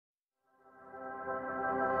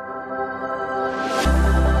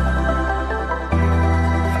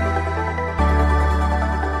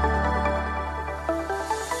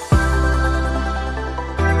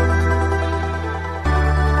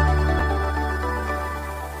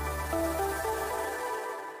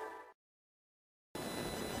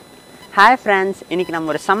Hi friends, இன்னைக்கு நம்ம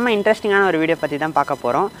ஒரு செம்ம இன்ட்ரஸ்டிங்கான ஒரு வீடியோ பத்தி தான் பார்க்க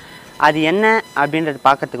போறோம். அது என்ன அப்படின்றது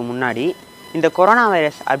பார்க்கிறதுக்கு முன்னாடி இந்த கொரோனா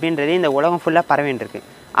வைரஸ் அப்படின்றது இந்த உலகம் ஃபுல்லா பரவிட்டு இருக்கு.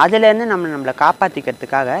 அதில இருந்து நம்மள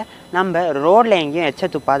காப்பாத்திக்கிறதுக்காக நம்ம ரோட்ல எங்கேயும்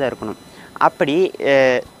எச்ச துப்பாத இருக்கணும். அப்படி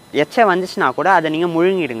எச்ச வந்துச்சுனா கூட அதை நீங்க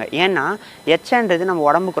முழுங்கிடுங்க. ஏன்னா எச்சன்றது நம்ம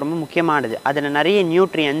உடம்புக்கு ரொம்ப முக்கியமானது. அதில் நிறைய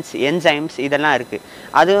நியூட்ரியன்ட்ஸ், என்சைம்ஸ் இதெல்லாம் இருக்கு.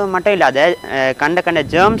 அது மட்டும் இல்லாத கண்ட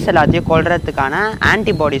ஜெர்ம்ஸ் எல்லாத்தையும் கொல்றதுக்கான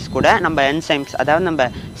ஆன்டிபாடிஸ் கூட நம்ம என்சைம்ஸ் அதாவது நம்ம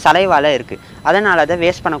சலைவால இருக்கு. அதனால அதை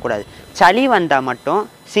வேஸ்ட் பண்ணக்கூடாது. சளி வந்தால் மட்டும்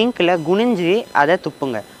சிங்கில் குனிஞ்சு அதை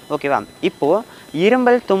துப்புங்க. ஓகேவா? இப்போது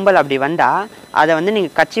இரும்பல் தும்பல் அப்படி வந்தால் அதை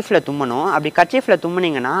நீங்கள் கர்ச்சீஃபில் தும்மணும். அப்படி கர்ச்சீஃபில்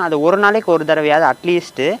தும்முனீங்கன்னா அதை ஒரு நாளைக்கு ஒரு தடவையாவது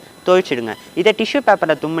அட்லீஸ்ட்டு துவைச்சிடுங்க. இதை டிஷ்யூ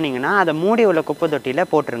பேப்பரில் தும்முனீங்கன்னா அதை மூடி உள்ள குப்பை தொட்டியில்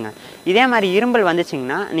போட்டுருங்க. இதே மாதிரி இரும்பல்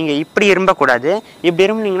வந்துச்சிங்கன்னா நீங்கள் இப்படி இரும்பக்கூடாது. இப்படி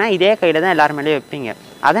இரும்புனீங்கன்னா இதே கையில் தான் எல்லார் மேலேயும் வைப்பீங்க.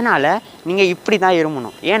 அதனால் நீங்கள் இப்படி தான்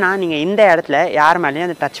இரும்பணும். ஏன்னா நீங்கள் இந்த இடத்துல யார் மேலேயும்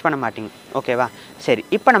அதை டச் பண்ண மாட்டீங்க. ஓகேவா? சரி,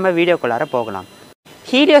 இப்போ நம்ம வீடியோக்குள்ளார போகலாம்.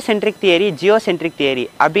 ஹீலியோசென்ட்ரிக் தியரி, ஜியோசென்ட்ரிக் தியரி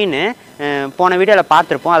அப்படின்னு போன வீடியோவில்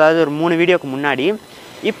பார்த்துருப்போம். அதாவது ஒரு 3 வீடியோக்கு முன்னாடி.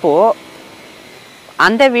 இப்போது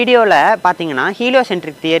அந்த வீடியோவில் பார்த்தீங்கன்னா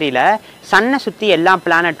ஹீலியோசென்ட்ரிக் தியரியில் சன்னை சுற்றி எல்லா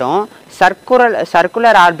பிளானட்டும்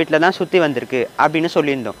சர்க்குலர் ஆர்பிட்டில் தான் சுற்றி வந்திருக்கு அப்படின்னு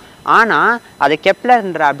சொல்லியிருந்தோம். ஆனால் அது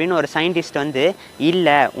கெப்லர்ன்ற அப்படின்னு ஒரு சயின்டிஸ்ட்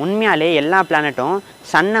இல்லை, உண்மையாலே எல்லா பிளானட்டும்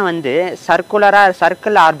சன்னை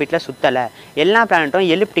சர்க்கிள் ஆர்பிட்டில் சுற்றலை. எல்லா பிளானட்டும்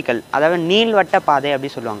எலிப்டிக்கல், அதாவது நீள்வட்ட பாதை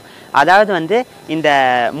அப்படி சொல்லுவாங்க. அதாவது இந்த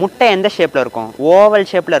முட்டை எந்த ஷேப்பில் இருக்கும்,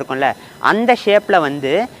 ஓவல் ஷேப்பில் இருக்கும்ல, அந்த ஷேப்பில்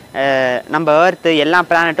நம்ம எர்த்து எல்லா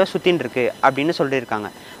பிளானட்டும் சுற்றின்னு இருக்கு அப்படின்னு சொல்லியிருக்காங்க.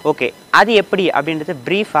 ஓகே, அது எப்படி அப்படின்றது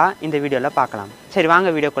ப்ரீஃபாக இந்த வீடியோவில் பார்க்கலாம். சரி, வாங்க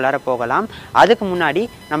வீடியோக்குள்ளார போகலாம். அதுக்கு முன்னாடி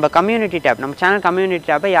நம்ம கம்யூனிட்டி டேப், நம்ம சேனல் கம்யூனிட்டி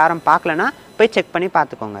டேப்பை யாரும் பார்க்கலன்னா போய் செக் பண்ணி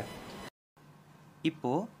பார்த்துக்கோங்க.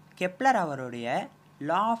 இப்போது கெப்லர் அவருடைய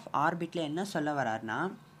லா ஆஃப் ஆர்பிட்டில் என்ன சொல்ல வர்றாருன்னா,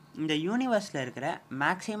 இந்த யூனிவர்ஸில் இருக்கிற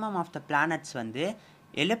maximum of the planets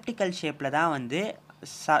elliptical ஷேப்பில் தான்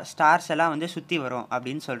ஸ்டார்ஸ் எல்லாம் சுற்றி வரும்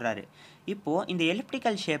அப்படின்னு சொல்கிறாரு. இப்போது இந்த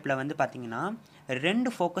எலிப்டிக்கல் ஷேப்பில் பார்த்திங்கன்னா 2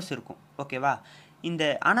 ஃபோக்கஸ் இருக்கும். ஓகேவா?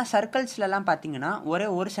 ஆனால் சர்க்கிள்ஸ்லலாம் பார்த்தீங்கன்னா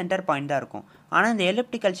ஒரு சென்டர் பாயிண்ட் தான் இருக்கும். ஆனால் இந்த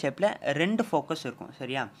எலிப்டிக்கல் ஷேப்பில் 2 ஃபோக்கஸ் இருக்கும்.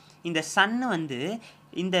 சரியா? இந்த சன்னு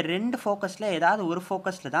இந்த 2 ஃபோக்கஸில் ஏதாவது ஒரு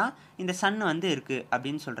ஃபோக்கஸில் தான் இந்த சன்னு இருக்குது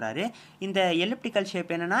அப்படின்னு சொல்கிறாரு. இந்த எலிப்டிக்கல்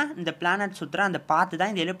ஷேப் என்னென்னா, இந்த பிளானட் சுற்றுற அந்த பார்த்து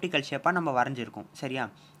தான் இந்த எலிப்டிக்கல் ஷேப்பாக நம்ம வரைஞ்சிருக்கோம். சரியா?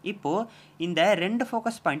 இப்போது இந்த 2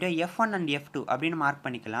 ஃபோக்கஸ் பாயிண்ட்டையும் F1 அண்ட் F2 அப்படின்னு மார்க்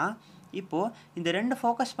பண்ணிக்கலாம். இப்போது இந்த 2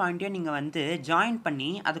 ஃபோக்கஸ் பாயிண்ட்டையும் நீங்கள் ஜாயின் பண்ணி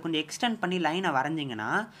அதை கொஞ்சம் எக்ஸ்டெண்ட் பண்ணி லைனை வரைஞ்சிங்கன்னா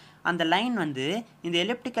அந்த லைன் இந்த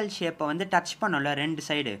எலிப்டிக்கல் ஷேப்பை டச் பண்ணல 2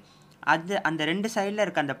 சைடு. அந்த 2 சைடில்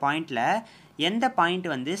இருக்க அந்த பாயிண்டில் எந்த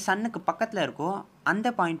பாயிண்ட் சன்னுக்கு பக்கத்தில் இருக்கோ அந்த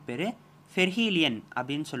பாயிண்ட் பேர் பெர்ஹீலியன்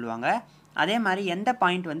அப்படின்னு சொல்லுவாங்க. அதே மாதிரி எந்த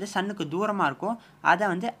பாயிண்ட் சன்னுக்கு தூரமாக இருக்கோ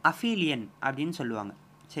அதை அஃபீலியன் அப்படின்னு சொல்லுவாங்க.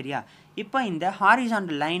 சரியா? இப்போ இந்த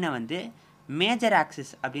ஹாரிசாண்டல் லைனை மேஜர்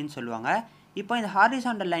ஆக்சிஸ் அப்படின்னு சொல்லுவாங்க. இப்போ இந்த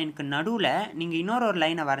ஹாரிசாண்டல் லைனுக்கு நடுவில் நீங்கள் இன்னொரு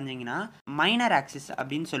லைனை வரைஞ்சிங்கன்னா மைனர் ஆக்சிஸ்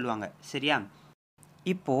அப்படின்னு சொல்லுவாங்க. சரியா?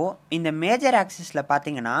 இப்போது இந்த மேஜர் ஆக்சிஸில்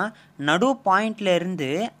பார்த்தீங்கன்னா நடு பாயிண்ட்லேருந்து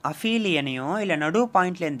அஃபீலியனையும் இல்லை நடு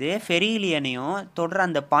பாயிண்ட்லேருந்து ஃபெரீலியனையும் தொடர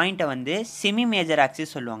அந்த பாயிண்ட்டை செமி மேஜர்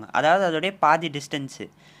ஆக்சிஸ் சொல்லுவாங்க. அதாவது அதோடைய பாதி டிஸ்டன்ஸு.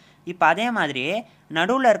 இப்போ அதே மாதிரியே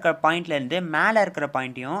நடுவில் இருக்கிற பாயிண்ட்லேருந்து மேலே இருக்கிற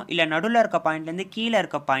பாயிண்ட்டையும் இல்லை நடுவில் இருக்க பாயிண்ட்லேருந்து கீழே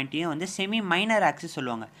இருக்க பாயிண்ட்டையும் செமி மைனர் ஆக்சிஸ்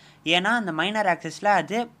சொல்லுவாங்க. ஏன்னா அந்த மைனர் ஆக்சிஸில்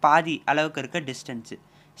அது பாதி அளவுக்கு இருக்க டிஸ்டன்ஸு.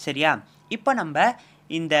 சரியா? இப்போ நம்ம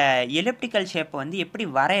இந்த எலிப்டிக்கல் ஷேப்பை எப்படி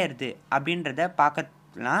வரையிறது அப்படின்றத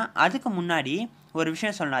பார்க்கலாம். அதுக்கு முன்னாடி ஒரு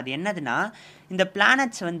விஷயம் சொல்லணும். அது என்னதுன்னா, இந்த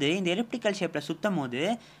பிளானட்ஸ் இந்த எலிப்டிக்கல் ஷேப்பில் சுற்றும் போது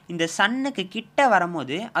இந்த சன்னுக்கு கிட்ட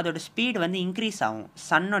வரும்போது அதோட ஸ்பீடு இன்க்ரீஸ் ஆகும்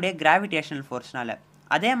சன்னுடைய கிராவிடேஷனல் ஃபோர்ஸ்னால.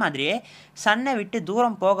 அதே மாதிரியே சன்னை விட்டு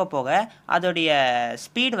தூரம் போக போக அதோடைய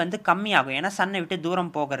ஸ்பீடு கம்மியாகும். ஏன்னா சன்னை விட்டு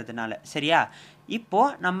தூரம் போகிறதுனால. சரியா?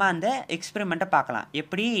 இப்போது நம்ம அந்த எக்ஸ்பெரிமெண்ட்டை பார்க்கலாம்,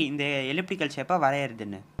 எப்படி இந்த எலிப்டிக்கல் ஷேப்பை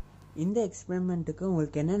வரையிறதுன்னு. இந்த எக்ஸ்பெரிமெண்ட்டுக்கு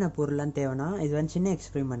உங்களுக்கு என்னென்ன பொருள்லாம் தேவைன்னா, இது சின்ன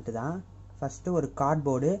எக்ஸ்பெரிமெண்ட்டு தான். ஃபஸ்ட்டு ஒரு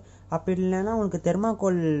கார்ட்போர்டு, அப்படி இல்லைன்னா உங்களுக்கு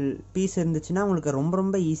தெர்மாக்கோல் பீஸ் இருந்துச்சுன்னா உங்களுக்கு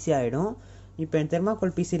ரொம்ப ஈஸியாகிடும். இப்போ என்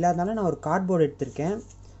தெர்மாக்கோல் பீஸ் இல்லாதனால நான் ஒரு கார்ட்போர்டு எடுத்திருக்கேன்.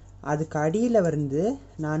 அதுக்கு அடியில்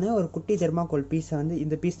நான் ஒரு குட்டி தெர்மாக்கோல் பீஸை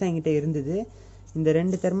இந்த பீஸ் தான் என்கிட்ட இருந்தது. இந்த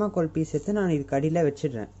 2 தெர்மாக்கோல் பீஸ் எடுத்து நான் இதுக்கு அடியில்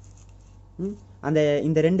வச்சிடுறேன்.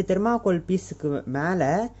 இந்த 2 தெர்மாக்கோல் பீஸுக்கு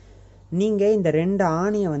மேலே நீங்கள் இந்த 2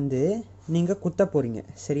 ஆணியை நீங்கள் குத்த போகிறீங்க.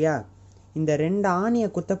 சரியா? இந்த 2 ஆணியை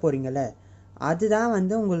குத்த போகிறீங்கள, அதுதான்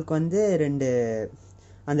உங்களுக்கு அந்த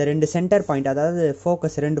 2 சென்டர் பாயிண்ட், அதாவது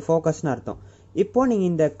ஃபோக்கஸ், 2 ஃபோக்கஸ்னு அர்த்தம். இப்போது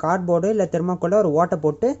நீங்கள் இந்த கார்ட்போர்டு இல்லை தெர்மாக்கோலை ஒரு ஓட்டை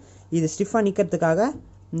போட்டு இது ஸ்டிஃபாக நிற்கிறதுக்காக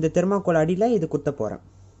இந்த தெர்மாக்கோல் அடியில் இது குத்த போகிறேன்.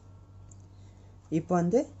 இப்போ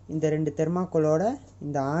இந்த 2 தெர்மாக்கோலோட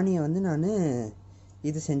இந்த ஆணியை நான்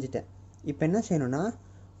இது செஞ்சுட்டேன். இப்போ என்ன செய்யணும்னா,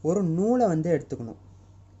 ஒரு நூலை எடுத்துக்கணும்.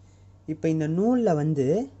 இப்போ இந்த நூலில்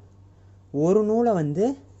ஒரு நூலை வந்து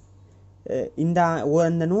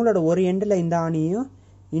அந்த நூலோட ஒரு எண்டில் இந்த ஆணியும்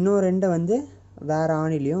இன்னொரு எண்டை வந்து வேறு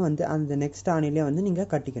ஆணிலையும் வந்து அந்த நெக்ஸ்ட் ஆணிலையும் வந்து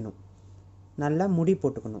நீங்கள் கட்டிக்கணும். நல்லா முடி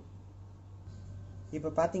போட்டுக்கணும். இப்போ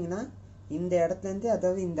பார்த்தீங்கன்னா இந்த இடத்துலேருந்து,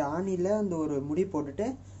 அதாவது இந்த ஆணியில் வந்து ஒரு முடி போட்டுட்டு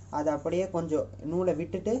அதை அப்படியே கொஞ்சம் நூலை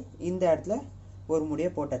விட்டுட்டு இந்த இடத்துல ஒரு முடியை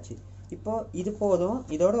போட்டாச்சு. இப்போது இது போதும்.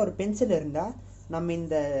 இதோட ஒரு பென்சில் இருந்தால் நம்ம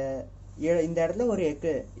இந்த இடத்துல ஒரு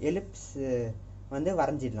எலிப்ஸ் வந்து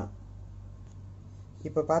வரைஞ்சிடலாம்.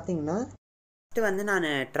 இப்போ பார்த்தீங்கன்னா ஃபஸ்ட்டு வந்து நான்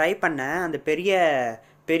ட்ரை பண்ணேன். அந்த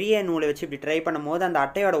பெரிய நூலை வச்சு இப்படி ட்ரை பண்ணும் போது அந்த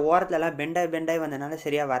அட்டையோட ஓரத்துலலாம் பெண்டாய் வந்ததுனால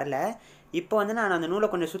சரியாக வரல. இப்போ வந்து நான் அந்த நூலை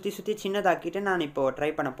கொஞ்சம் சுற்றி சின்னதாக்கிட்டு நான் இப்போது ட்ரை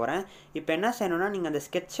பண்ண போகிறேன். இப்போ என்ன செய்யணும்னா, நீங்கள் அந்த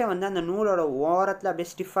ஸ்கெட்சை வந்து அந்த நூலோட ஓரத்தில்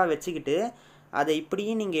அப்படியே ஸ்டிஃபாக வச்சுக்கிட்டு அதை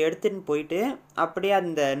இப்படியே நீங்கள் எடுத்துகிட்டு போயிட்டு அப்படியே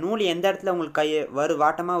அந்த நூல் எந்த இடத்துல உங்களுக்கு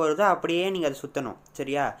வாட்டமாக வருதோ அப்படியே நீங்கள் அதை சுற்றணும்.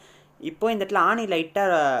 சரியா? இப்போது இந்த இடத்துல ஆணி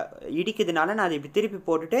லைட்டாக இடிக்கிறதுனால நான் அதை இப்படி திருப்பி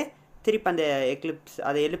போட்டுட்டு திருப்பி அந்த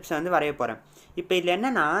எலிப்ஸை வந்து வரைய போகிறேன். இப்போ இதில்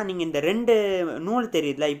என்னென்னா, நீங்கள் இந்த 2 நூல்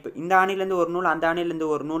தெரியுதுல, இப்போ இந்த ஆணிலேருந்து ஒரு நூல் அந்த ஆணிலேருந்து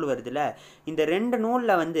ஒரு நூல் வருதுல்ல, இந்த 2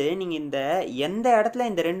 நூலில் வந்து நீங்கள் எந்த இடத்துல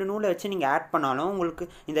இந்த 2 நூலை வச்சு நீங்கள் ஆட் பண்ணாலும் உங்களுக்கு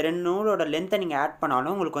இந்த 2 நூலோட லென்த்தை நீங்கள் ஆட்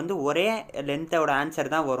பண்ணாலும் உங்களுக்கு வந்து ஒரே லென்த்தோட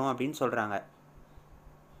ஆன்சர் தான் வரும் அப்படின்னு சொல்கிறாங்க.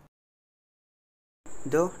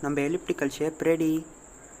 இதோ நம்ம எலிப்டிக்கல் ஷேப் ரெடி.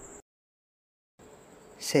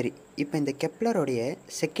 சரி, இப்போ இந்த கெப்லருடைய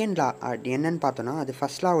செகண்ட் லா என்னன்னு பார்த்தோன்னா, அது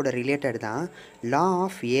ஃபஸ்ட் லாவோட ரிலேட்டட் தான். லா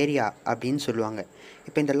ஆஃப் ஏரியா அப்படின்னு சொல்லுவாங்க.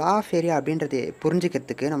 இப்போ இந்த லா ஆஃப் ஏரியா அப்படின்றது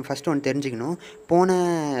புரிஞ்சுக்கிறதுக்கு நம்ம ஃபஸ்ட்டு ஒன்று தெரிஞ்சுக்கணும். போன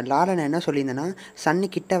லாவில் நான் என்ன சொல்லியிருந்தேன்னா, சன்னு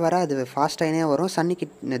கிட்ட வர அது ஃபாஸ்ட்டாகினே வரும்,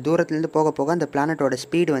 தூரத்துலேருந்து போக போக அந்த பிளானட்டோட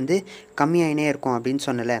ஸ்பீடு வந்து கம்மியாகினே இருக்கும் அப்படின்னு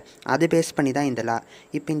சொன்னல, அது பேஸ் பண்ணி தான் இந்த லா.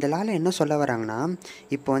 இப்போ இந்த லாவில் என்ன சொல்ல வராங்கன்னா,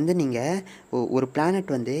 இப்போ வந்து நீங்கள் ஒரு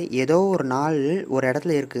பிளானட் வந்து ஏதோ ஒரு நாள் ஒரு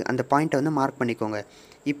இடத்துல இருக்குது, அந்த பாயிண்ட்டை வந்து மார்க் பண்ணிக்கோங்க.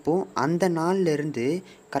 இப்போது அந்த நாள்லேருந்து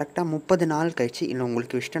கரெக்டாக 30 நாள் கழிச்சு, இல்லை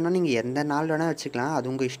உங்களுக்கு இஷ்டம்னா நீங்கள் எந்த நாள் வேணால் வச்சுக்கலாம்,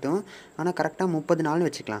 அது உங்கள் இஷ்டம். ஆனால் கரெக்டாக 30 நாள்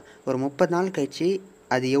வச்சுக்கலாம். ஒரு 30 நாள் கழிச்சு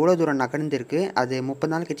அது எவ்வளோ தூரம் நகர்ந்துருக்கு, அது 30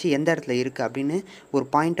 நாள் கழிச்சு எந்த இடத்துல இருக்குது அப்படின்னு ஒரு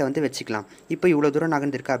பாயிண்ட்டை வந்து வச்சுக்கலாம். இப்போ இவ்வளோ தூரம்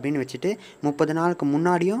நகர்ந்துருக்கு அப்படின்னு வச்சுட்டு 30 நாளுக்கு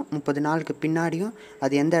முன்னாடியும் 30 நாளுக்கு பின்னாடியும்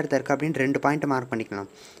அது எந்த இடத்துல இருக்குது அப்படின்னு 2 பாயிண்ட்டை மார்க் பண்ணிக்கலாம்.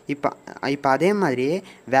 இப்போ அதே மாதிரியே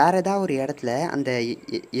வேறு ஏதாவது ஒரு இடத்துல அந்த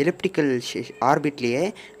எலிப்டிக்கல் ஆர்பிட்லேயே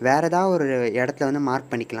வேறு ஏதாவது ஒரு இடத்துல வந்து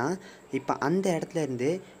மார்க் பண்ணிக்கலாம். இப்போ அந்த இடத்துல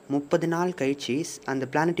இருந்து 30 நாள் கழிச்சு அந்த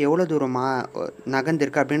பிளானட் எவ்வளோ தூரமாக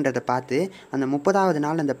நகர்ந்துருக்கு அப்படின்றத பார்த்து அந்த 30வது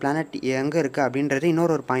நாள் அந்த பிளானட் எங்கே இருக்குது அப்படின்றது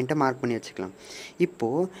இன்னொரு பாயிண்ட்டை மார்க் பண்ணி வச்சுக்கலாம்.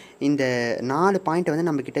 இப்போது இந்த 4 பாயிண்ட்டை வந்து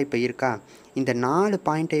நம்மக்கிட்ட இப்போ இருக்கா, இந்த 4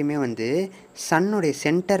 பாயிண்ட்டையுமே வந்து சன்னுடைய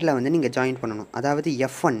சென்டரில் வந்து நீங்கள் ஜாயின் பண்ணணும். அதாவது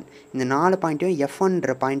F1, இந்த 4 பாயிண்ட்டையும்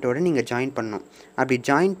F1ன்ற பாயிண்ட்டோடு நீங்கள் ஜாயின் பண்ணணும். அப்படி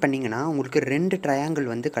ஜாயின் பண்ணிங்கன்னா உங்களுக்கு 2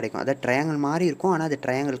 ட்ரையாங்கிள் வந்து கிடைக்கும். அதாவது ட்ரையாங்கிள் மாதிரி இருக்கும், ஆனால் அது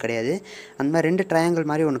ட்ரையாங்கிள் கிடையாது. அந்த மாதிரி 2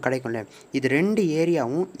 ட்ரையாங்கிள் மாதிரி ஒன்று கிடைக்கும்ல, இது 2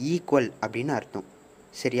 ஏரியாவும் ஈக்குவல் அப்படின்னு அர்த்தம்.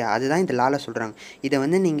 சரியா? அதுதான் இந்த லாவில் சொல்கிறாங்க. இதை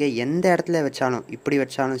வந்து நீங்கள் எந்த இடத்துல வச்சாலும், இப்படி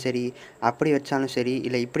வச்சாலும் சரி, அப்படி வச்சாலும் சரி,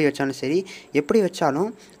 இல்லை இப்படி வச்சாலும் சரி, எப்படி வச்சாலும்,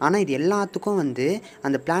 ஆனால் இது எல்லாத்துக்கும் வந்து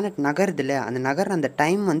அந்த பிளானட் நகருதில்ல, அந்த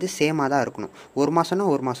டைம் வந்து சேமாக தான் இருக்கணும். 1 மாதம்னா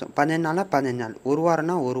 1 மாதம், 15 நாள்னா 15 நாள், 1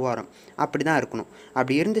 வாரம்னா 1 வாரம், அப்படி தான் இருக்கணும்.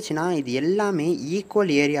 அப்படி இருந்துச்சுன்னா இது எல்லாமே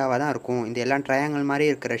ஈக்குவல் ஏரியாவாக தான் இருக்கும். இந்த எல்லாம் ட்ரையாங்கிள் மாதிரி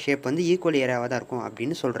இருக்கிற ஷேப் வந்து ஈக்குவல் ஏரியாவாக தான் இருக்கும்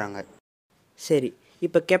அப்படின்னு சொல்கிறாங்க. சரி,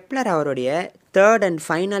 இப்போ கெப்லர் அவருடைய 3rd and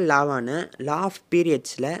final லாவான law of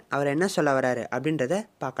பீரியட்ஸில் அவர் என்ன சொல்ல வராரு அப்படின்றத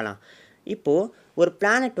பார்க்கலாம். இப்போது ஒரு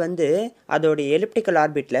பிளானட் வந்து அதோடைய எலிப்டிக்கல்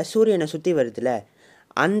ஆர்பிட்டில் சூரியனை சுற்றி வருதுல்ல,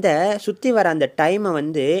 அந்த சுற்றி வர அந்த டைமை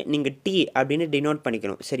வந்து நீங்கள் T அப்படின்னு டினோட்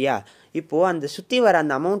பண்ணிக்கணும். சரியா? இப்போது அந்த சுற்றி வர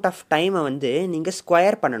அந்த அமௌண்ட் ஆஃப் டைமை வந்து நீங்கள்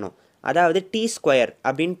ஸ்கொயர் பண்ணணும். அதாவது T²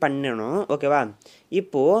 அப்படின்னு பண்ணணும். ஓகேவா?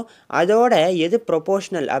 இப்போது அதோட எது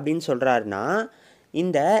ப்ரொபோஷ்னல் அப்படின்னு சொல்கிறாருன்னா,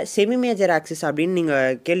 இந்த செமி மேஜர் ஆக்சிஸ் அப்படின்னு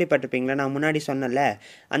நீங்கள் கேள்விப்பட்டிருப்பீங்களா, நான் முன்னாடி சொன்னல,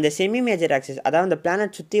 அந்த செமி மேஜர் ஆக்சிஸ், அதாவது அந்த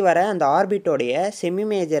பிளானட் சுற்றி வர அந்த ஆர்பிட்டோடைய செமி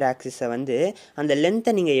மேஜர் ஆக்சிஸை வந்து அந்த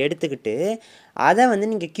லென்த்தை நீங்கள் எடுத்துக்கிட்டு அதை வந்து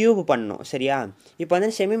நீங்கள் கியூப் பண்ணணும். சரியா? இப்போ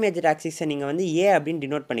வந்து செமி மேஜர் ஆக்சிஸை நீங்கள் வந்து A அப்படின்னு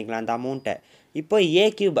டினோட் பண்ணிக்கலாம் அந்த அமௌண்ட்டை. இப்போ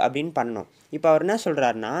A³ அப்படின்னு பண்ணணும். இப்போ அவர் என்ன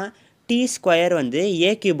சொல்கிறாருன்னா, T² வந்து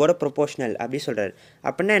A³ ப்ரொபோஷ்னல் அப்படி சொல்கிறார்.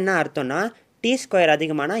 அப்படின்னா என்ன அர்த்தம்னா, T²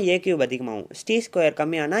 அதிகமானா A³ அதிகமாகும், T²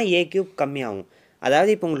 கம்மியானா A³ கம்மியாகும். அதாவது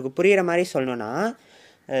இப்போ உங்களுக்கு புரிகிற மாதிரி சொல்லணுன்னா,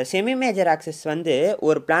 செமி மேஜர் ஆக்சிஸ் வந்து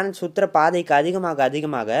ஒரு பிளானட் சுற்றுற பாதைக்கு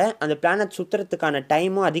அதிகமாக அந்த பிளானட் சுற்றுறதுக்கான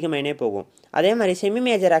டைமும் அதிகமாகினே போகும். அதே மாதிரி செமி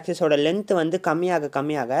மேஜர் ஆக்சிஸோட லென்த்து வந்து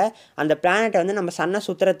கம்மியாக அந்த பிளானட்டை வந்து நம்ம சன்னை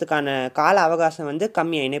சுற்றுறதுக்கான கால அவகாசம் வந்து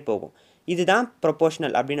கம்மியாகினே போகும். இதுதான்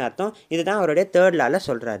ப்ரொபோஷ்னல் அப்படின்னு அர்த்தம். இதுதான் அவருடைய 3rd லாவில்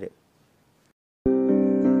சொல்கிறாரு.